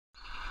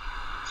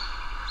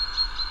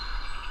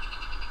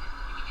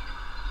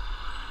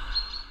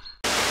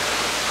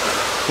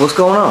what's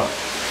going on?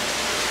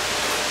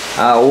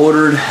 I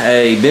ordered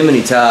a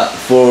Bimini top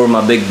for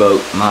my big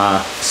boat, my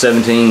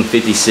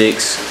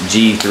 1756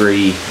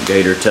 G3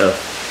 Gator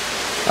Tough.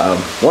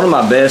 One of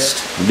my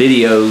best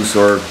videos,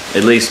 or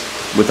at least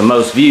with the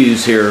most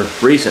views here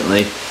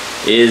recently,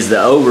 is the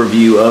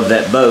overview of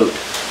that boat.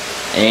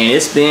 And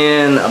it's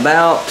been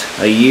about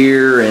a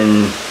year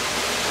and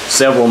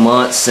several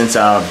months since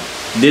I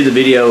did the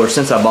video, or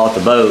since I bought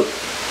the boat,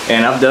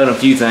 and I've done a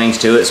few things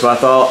to it, so I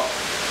thought,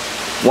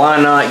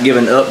 why not give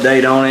an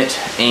update on it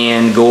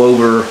and go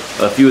over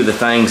a few of the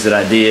things that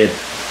I did.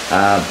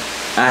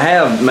 I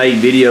have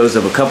made videos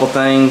of a couple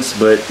things,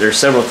 but there's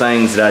several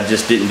things that I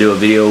just didn't do a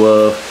video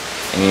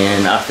of,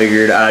 and I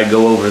figured I'd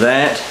go over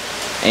that.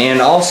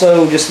 And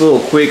also just a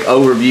little quick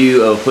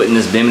overview of putting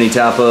this Bimini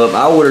top up.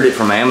 I ordered it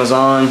from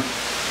Amazon.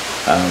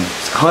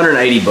 It's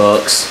 180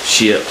 bucks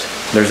shipped.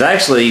 There's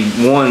actually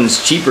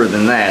ones cheaper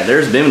than that.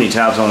 There's Bimini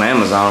tops on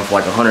Amazon for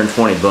like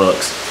 120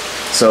 bucks.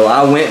 So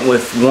I went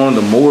with one of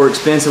the more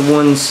expensive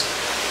ones.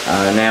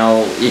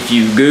 Now, if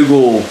you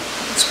Google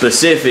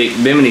specific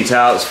Bimini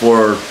tops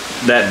for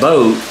that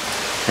boat,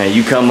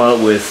 you come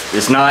up with,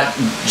 it's not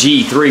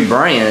G3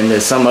 brand,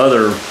 it's some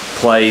other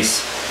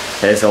place.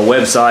 It's a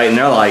website, and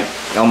they're like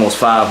almost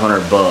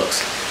 500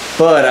 bucks.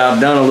 But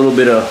I've done a little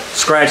bit of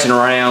scratching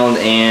around,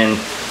 and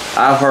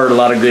I've heard a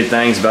lot of good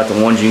things about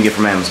the ones you can get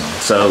from Amazon.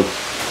 So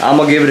I'm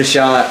gonna give it a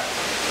shot,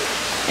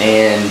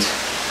 and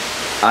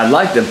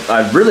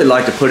I'd really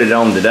like to put it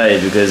on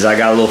today because I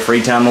got a little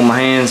free time on my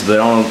hands, but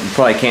you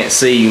probably can't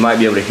see, you might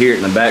be able to hear it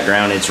in the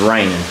background, it's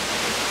raining.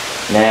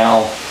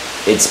 Now,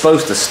 it's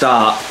supposed to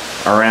stop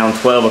around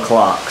 12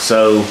 o'clock,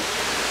 so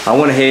I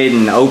went ahead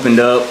and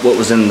opened up what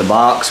was in the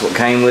box, what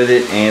came with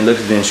it, and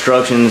looked at the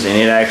instructions, and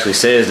it actually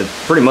says to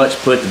pretty much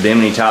put the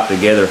Bimini top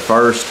together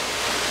first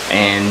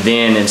and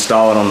then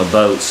install it on the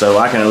boat, so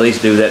I can at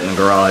least do that in the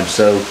garage.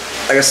 So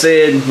like I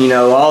said, you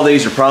know, all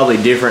these are probably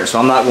different, so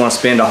I'm not going to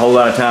spend a whole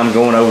lot of time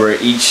going over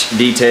each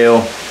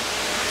detail,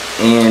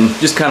 and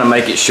just kind of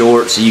make it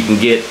short so you can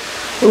get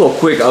a little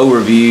quick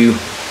overview,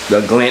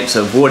 a glimpse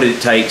of what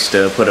it takes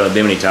to put a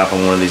Bimini top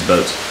on one of these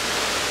boats.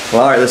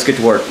 Well, alright, let's get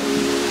to work.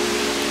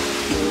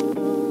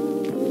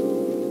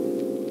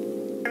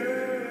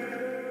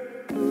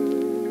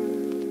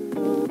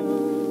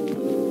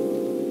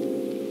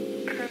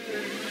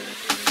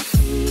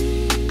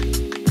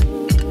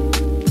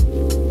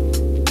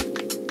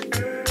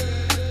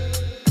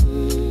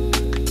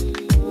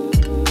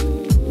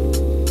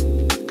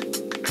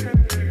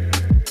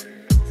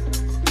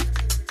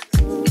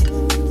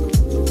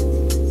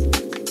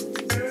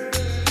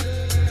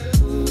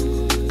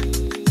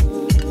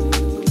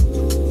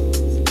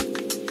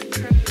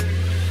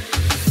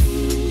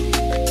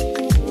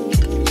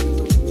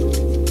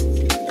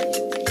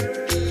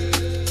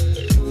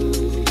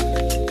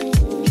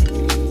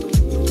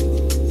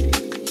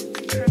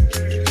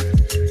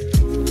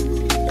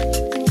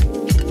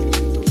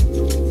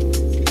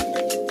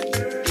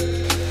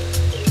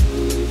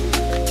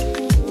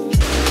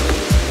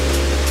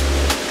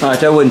 Alright,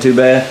 that wasn't too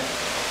bad.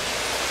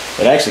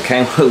 It actually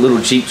came with a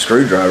little cheap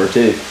screwdriver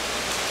too.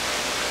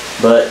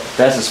 But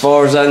that's as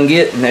far as I can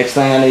get. Next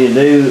thing I need to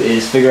do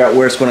is figure out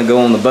where it's going to go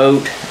on the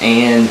boat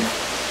and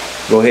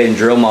go ahead and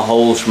drill my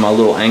holes for my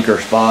little anchor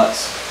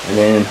spots and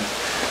then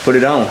put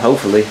it on,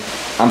 hopefully.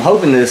 I'm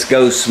hoping this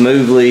goes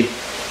smoothly.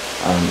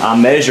 I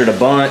measured a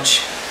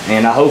bunch,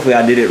 and hopefully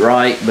I did it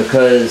right,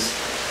 because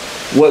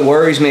what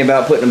worries me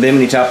about putting a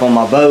Bimini top on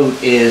my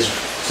boat is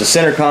the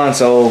center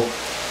console,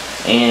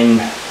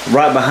 and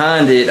right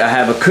behind it I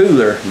have a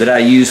cooler that I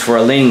use for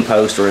a leaning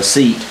post or a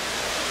seat,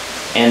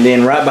 and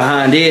then right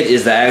behind it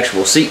is the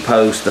actual seat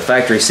post, the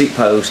factory seat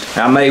post.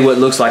 I made what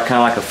looks like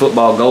kind of like a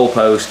football goal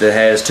post that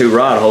has two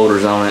rod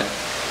holders on it,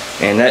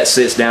 and that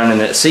sits down in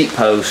that seat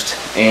post,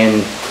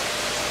 and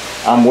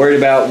I'm worried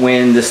about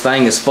when this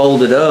thing is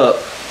folded up,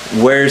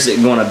 where's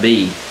it going to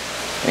be.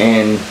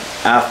 And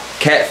I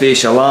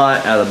catfish a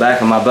lot out of the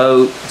back of my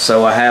boat,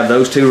 so I have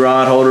those two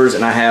rod holders,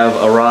 and I have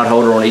a rod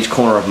holder on each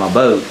corner of my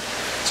boat.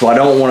 So I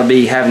don't want to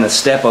be having to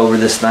step over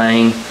this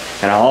thing,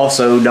 and I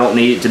also don't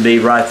need it to be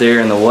right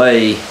there in the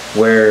way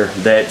where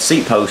that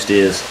seat post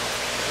is.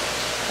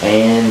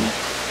 And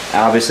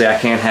obviously I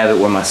can't have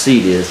it where my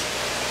seat is.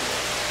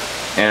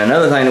 And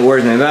another thing that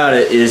worries me about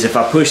it is if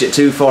I push it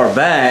too far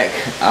back,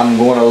 I'm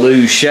going to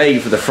lose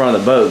shade for the front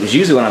of the boat. Because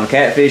usually when I'm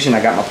catfishing,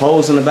 I got my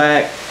poles in the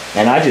back,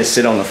 and I just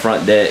sit on the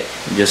front deck,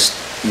 just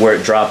where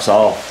it drops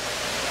off.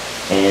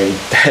 And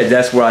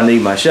that's where I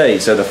need my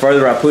shade. So the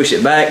further I push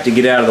it back to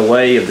get out of the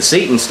way of the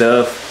seat and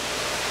stuff,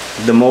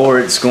 the more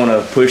it's going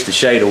to push the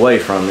shade away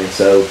from me.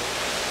 So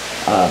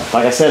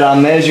like I said, I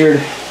measured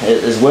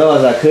as well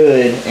as I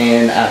could,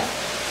 and I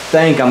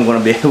think I'm going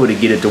to be able to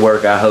get it to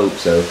work, I hope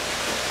so.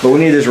 But we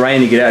need this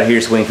rain to get out of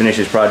here so we can finish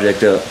this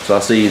project up. So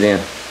I'll see you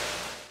then.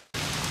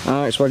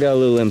 Alright, so I got a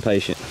little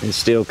impatient. It's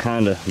still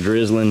kind of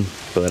drizzling,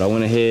 but I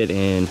went ahead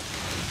and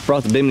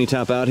brought the Bimini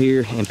top out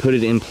here and put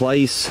it in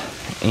place.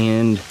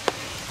 And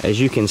as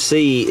you can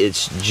see,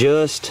 it's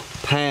just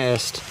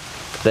past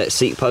that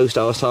seat post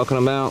I was talking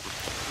about.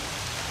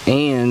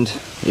 And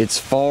it's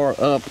far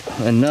up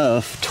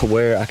enough to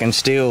where I can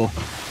still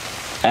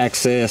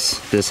access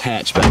this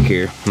hatch back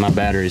here. My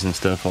batteries and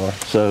stuff are.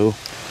 So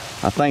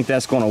I think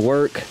that's gonna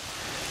work.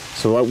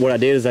 So what I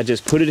did is I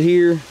just put it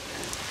here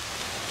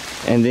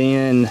and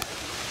then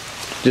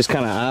just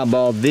kind of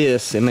eyeballed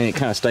this. I mean, it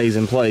kind of stays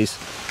in place.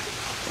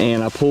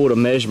 And I pulled a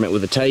measurement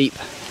with a tape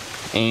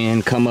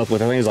and come up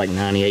with, I think it was like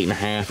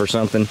 98.5 or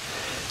something.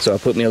 So I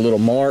put me a little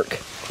mark.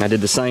 I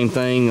did the same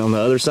thing on the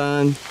other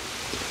side.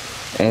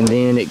 And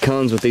then it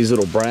comes with these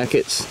little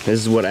brackets.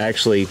 This is what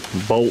actually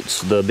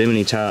bolts the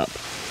Bimini top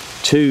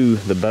to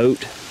the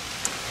boat.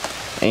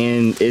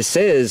 And it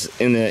says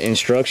in the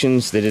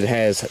instructions that it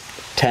has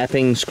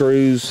tapping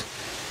screws,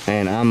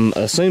 and I'm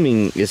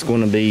assuming it's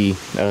going to be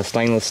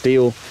stainless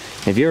steel.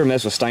 If you ever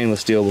messed with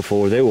stainless steel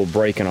before, they will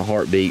break in a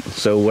heartbeat.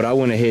 So what I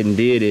went ahead and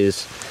did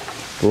is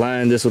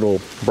line this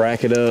little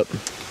bracket up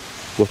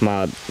with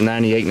my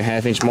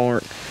 98.5 inch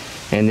mark,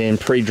 and then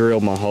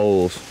pre-drilled my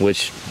holes,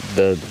 which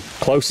the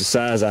closest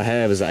size I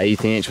have is an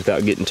 1/8 inch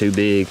without getting too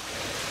big.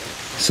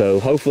 So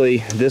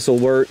hopefully this will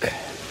work,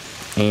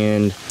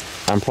 and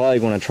I'm probably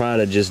going to try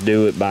to just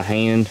do it by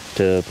hand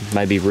to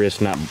maybe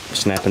risk not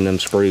snapping them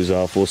screws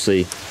off. We'll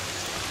see.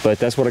 But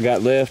that's what I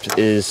got left,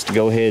 is to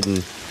go ahead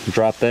and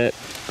drop that.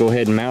 Go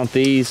ahead and mount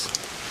these,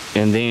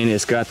 and then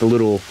it's got the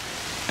little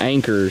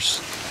anchors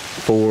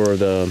for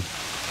the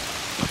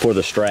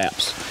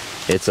straps.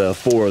 It's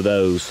 4 of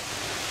those.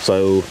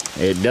 So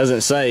it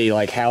doesn't say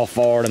like how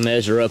far to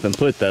measure up and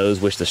put those,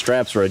 which the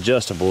straps are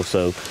adjustable.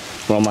 So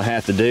what I'm gonna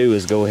have to do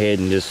is go ahead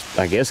and just,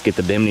 I guess, get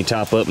the Bimini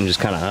top up and just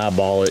kind of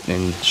eyeball it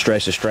and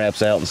stretch the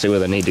straps out and see where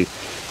they need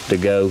to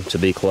go to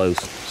be close.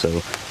 So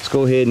let's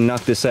go ahead and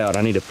knock this out.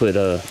 I need to put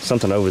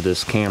something over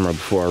this camera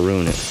before I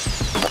ruin it.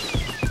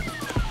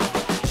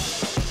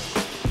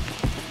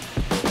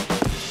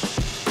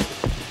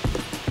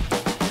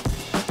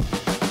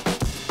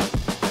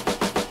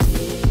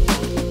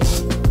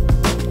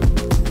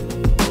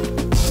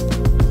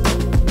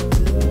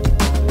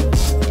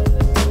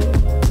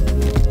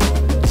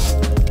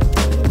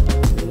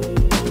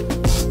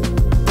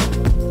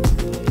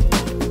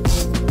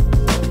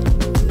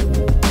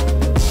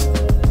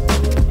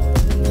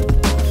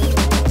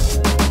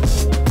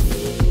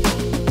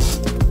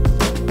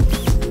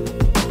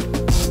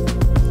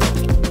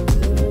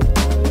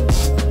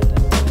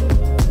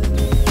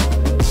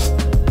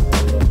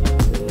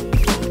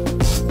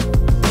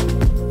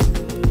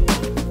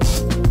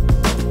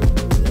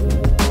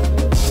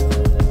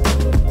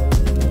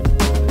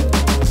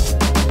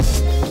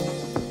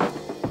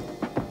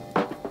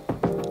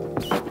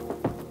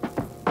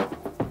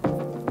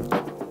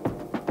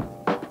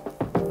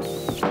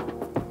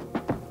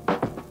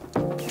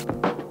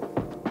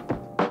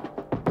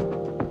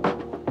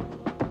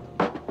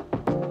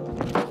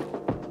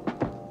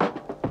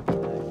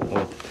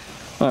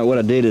 Alright, what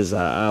I did is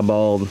I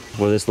eyeballed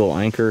where this little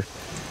anchor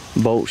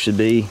bolt should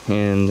be,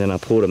 and then I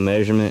pulled a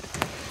measurement,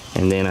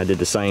 and then I did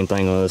the same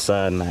thing on the other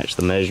side, matched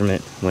the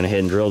measurement, went ahead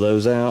and drilled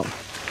those out.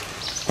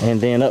 And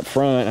then up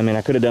front, I mean,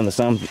 I could have done the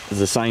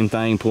same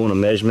thing, pulling a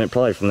measurement.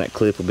 Probably from that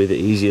clip would be the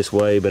easiest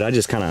way, but I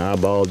just kind of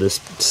eyeballed this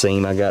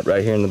seam I got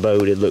right here in the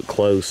boat. It looked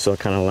close, so I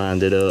kind of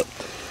lined it up.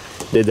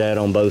 Did that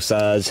on both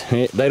sides.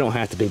 They don't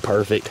have to be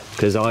perfect,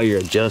 because all your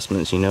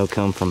adjustments, you know,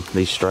 come from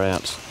these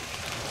straps.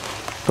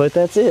 But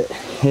that's it.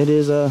 It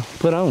is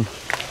put on.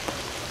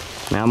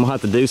 Now I'm gonna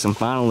have to do some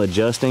final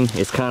adjusting.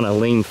 It's kind of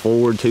leaned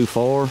forward too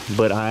far,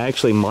 but I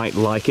actually might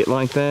like it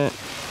like that,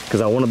 because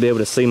I want to be able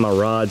to see my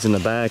rods in the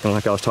back. And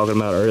like I was talking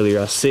about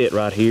earlier, I sit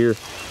right here,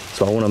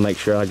 so I want to make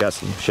sure I got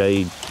some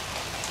shade.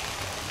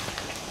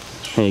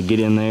 And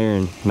get in there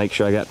and make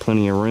sure I got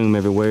plenty of room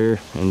everywhere,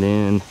 and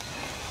then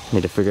I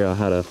need to figure out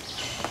how to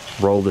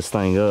roll this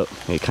thing up.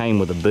 It came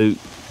with a boot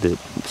that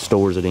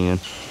stores it in.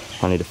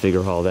 I need to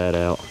figure all that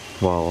out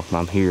while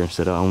I'm here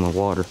instead of on the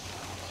water.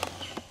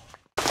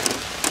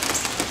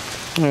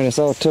 Alright, it's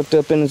all tucked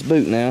up in this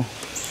boot now.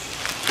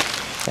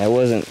 That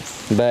wasn't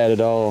bad at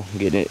all,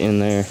 getting it in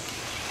there.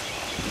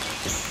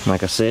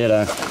 Like I said,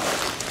 I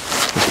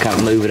just kind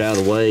of move it out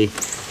of the way,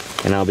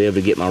 and I'll be able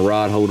to get my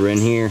rod holder in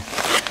here.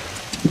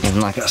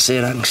 And like I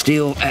said, I can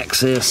still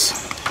access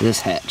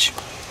this hatch.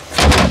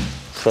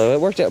 So it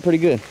worked out pretty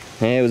good,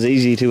 and it was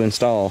easy to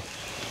install.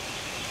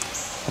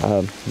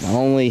 The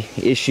only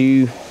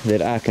issue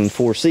that I can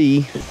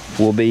foresee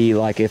will be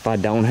like if I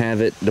don't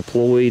have it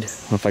deployed,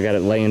 if I got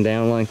it laying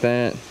down like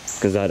that,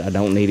 because I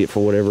don't need it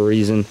for whatever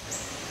reason,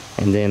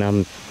 and then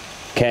I'm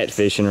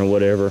catfishing or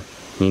whatever,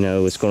 you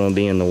know, it's going to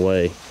be in the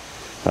way.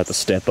 I have to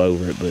step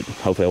over it, but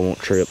hopefully I won't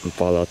trip and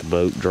fall out the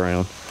boat,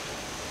 drown.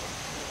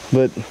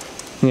 But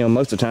you know,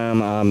 most of the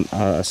time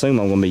I assume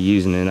I'm going to be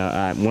using it.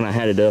 When I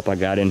had it up, I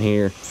got in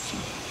here,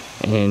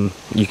 and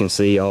you can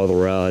see all the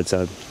rods.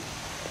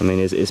 I mean,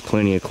 it's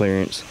plenty of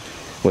clearance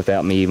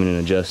without me even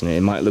adjusting it.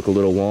 It might look a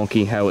little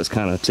wonky how it's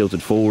kind of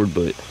tilted forward,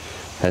 but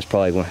that's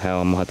probably how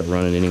I'm going to have to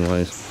run it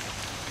anyways.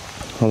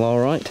 Well,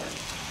 alright.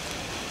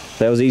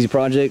 That was an easy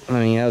project. I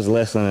mean, that was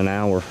less than an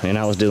hour, and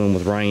I was dealing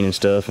with rain and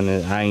stuff, and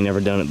I ain't never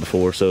done it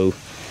before. So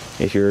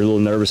if you're a little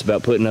nervous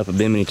about putting up a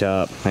Bimini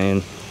top,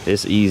 man,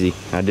 It's easy.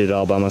 I did it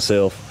all by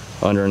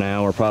myself, under an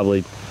hour,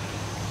 probably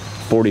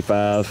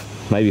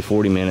 45, maybe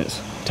 40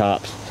 minutes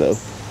tops. So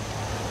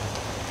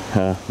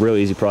real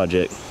easy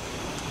project.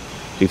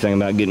 If you're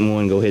thinking about getting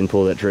one, go ahead and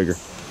pull that trigger.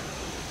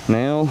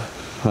 Now,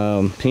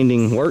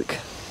 pending work,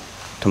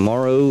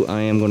 tomorrow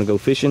I am going to go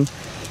fishing,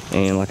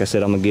 and like I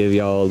said, I'm going to give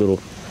y'all a little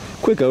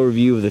quick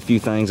overview of the few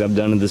things I've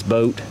done in this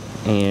boat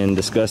and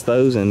discuss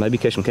those and maybe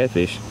catch some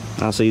catfish.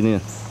 I'll see you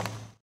then.